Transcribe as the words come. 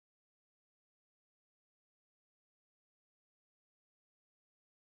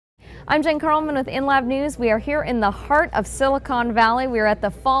I'm Jen Carlman with InLab News. We are here in the heart of Silicon Valley. We are at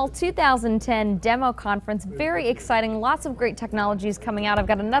the Fall 2010 Demo Conference. Very exciting, lots of great technologies coming out. I've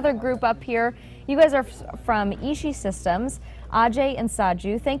got another group up here. You guys are from Ishi Systems, Ajay and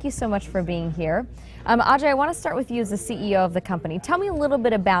Saju. Thank you so much for being here. Ajay, I want to start with you as the CEO of the company. Tell me a little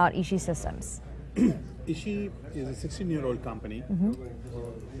bit about Ishi Systems. Ishi is a 16-year-old company.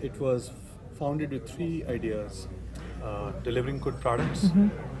 It was founded with three ideas: delivering good products,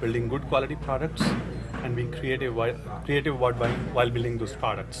 building good quality products, and being creative while building those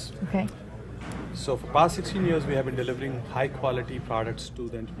products. Okay. So for past 16 years, we have been delivering high quality products to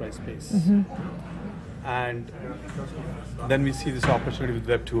the enterprise space. And then we see this opportunity with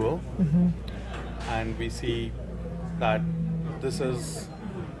Web 2.0, and we see that this is,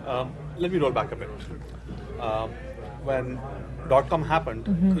 let me roll back a bit. When .com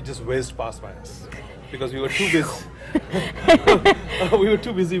happened, it just whizzed past by us because we were too busy. We were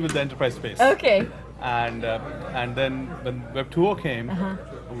too busy with the enterprise space. Okay. And then when Web 2.0 came,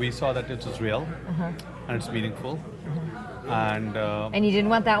 we saw that it was real and it's meaningful. And you didn't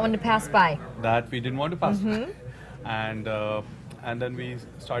want that one to pass by. That we didn't want to pass by. And then we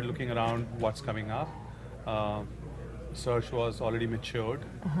started looking around what's coming up. Search was already matured.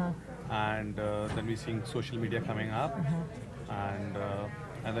 And then we seeing social media coming up.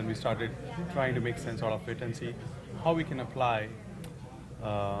 And then we started trying to make sense out of it and see how we can apply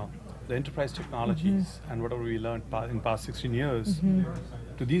the enterprise technologies and whatever we learned in past 16 years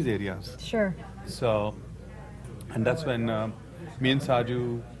to these areas. Sure. So, and that's when me and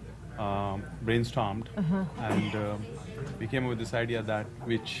Saju brainstormed, and we came up with this idea that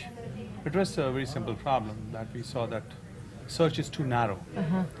which addressed a very simple problem, that we saw that search is too narrow.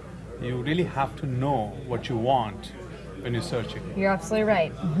 You really have to know what you want when you're searching. You're absolutely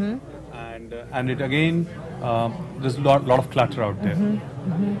right. And it again, there's a lot of clutter out there.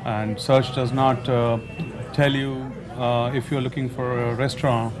 And search does not tell you if you're looking for a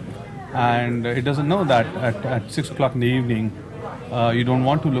restaurant, and it doesn't know that at 6 o'clock in the evening you don't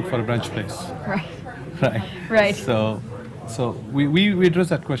want to look for a brunch place. Right. So we address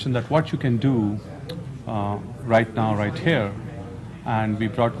that question, that what you can do right now, right here. And we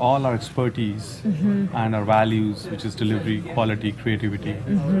brought all our expertise and our values, which is delivery, quality, creativity,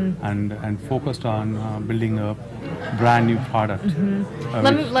 and focused on building a brand new product.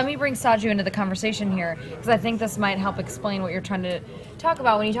 Let me bring Saju into the conversation here, because I think this might help explain what you're trying to talk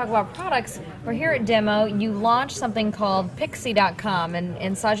about. When you talk about products, we're here at Demo. You launched something called Pixie.com,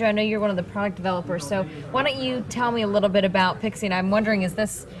 and Saju, I know you're one of the product developers, so why don't you tell me a little bit about Pixie? And I'm wondering, is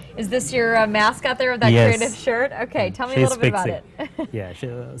this your mascot there with that creative shirt? Okay, tell me a little bit about it. Yeah,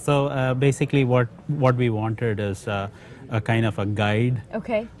 sure. So basically what we wanted is a kind of a guide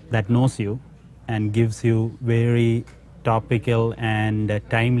that knows you and gives you very topical and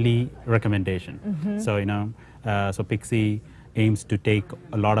timely recommendation. So, so Pixie aims to take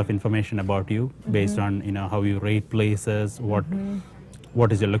a lot of information about you based on, how you rate places, what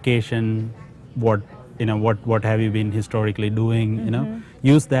is your location, what have you been historically doing,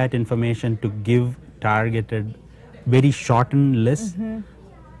 use that information to give targeted, very shortened list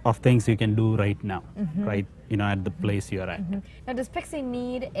of things you can do right now, right, at the place you're at. Now, does Pixie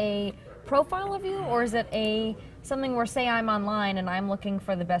need a profile of you, or is it something where, say I'm online and I'm looking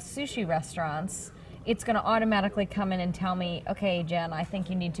for the best sushi restaurants, it's going to automatically come in and tell me, okay, Jen, I think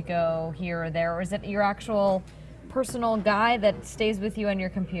you need to go here or there, or is it your actual personal guide that stays with you on your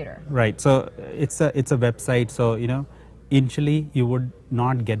computer? Right, so it's a website, so initially you would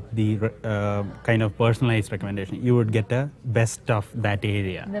not get the kind of personalized recommendation. You would get a best of that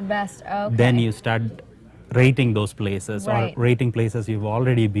area. The best, okay. Then you start rating those places, or rating places you've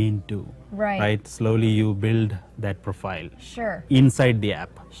already been to. Right. Slowly you build that profile. Sure. Inside the app,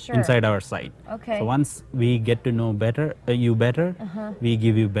 inside our site. Okay. So once we get to know you better, we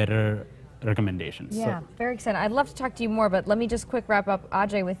give you better recommendations. Yeah, very excited. I'd love to talk to you more, but let me just quick wrap up,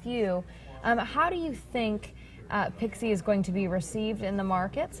 Ajay, with you. How do you think Pixie is going to be received in the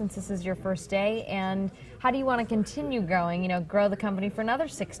market, since this is your first day, and how do you want to continue growing, grow the company for another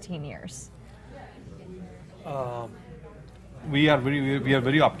 16 years? We are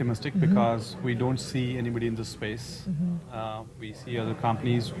very optimistic because we don't see anybody in this space. We see other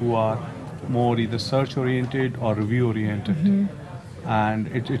companies who are more either search oriented or review oriented, and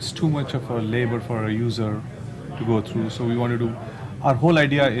it's too much of a labor for a user to go through. So we want to do, our whole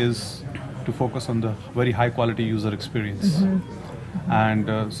idea is to focus on the very high quality user experience,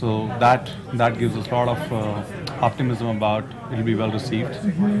 and so that gives us a lot of optimism about it'll be well received.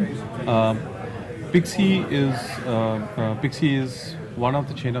 Pixie is one of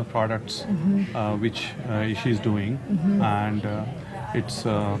the chain of products which Ishi is doing, and it's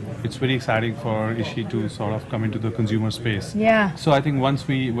very exciting for Ishi to sort of come into the consumer space. Yeah. So I think once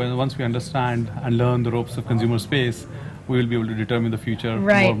we understand and learn the ropes of consumer space, we will be able to determine the future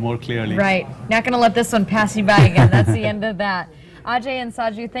more clearly. Right. Not going to let this one pass you by again. That's the end of that. Ajay and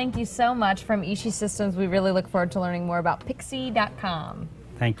Saju, thank you so much from Ishi Systems. We really look forward to learning more about Pixie.com.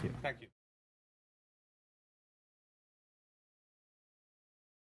 Thank you. Thank you.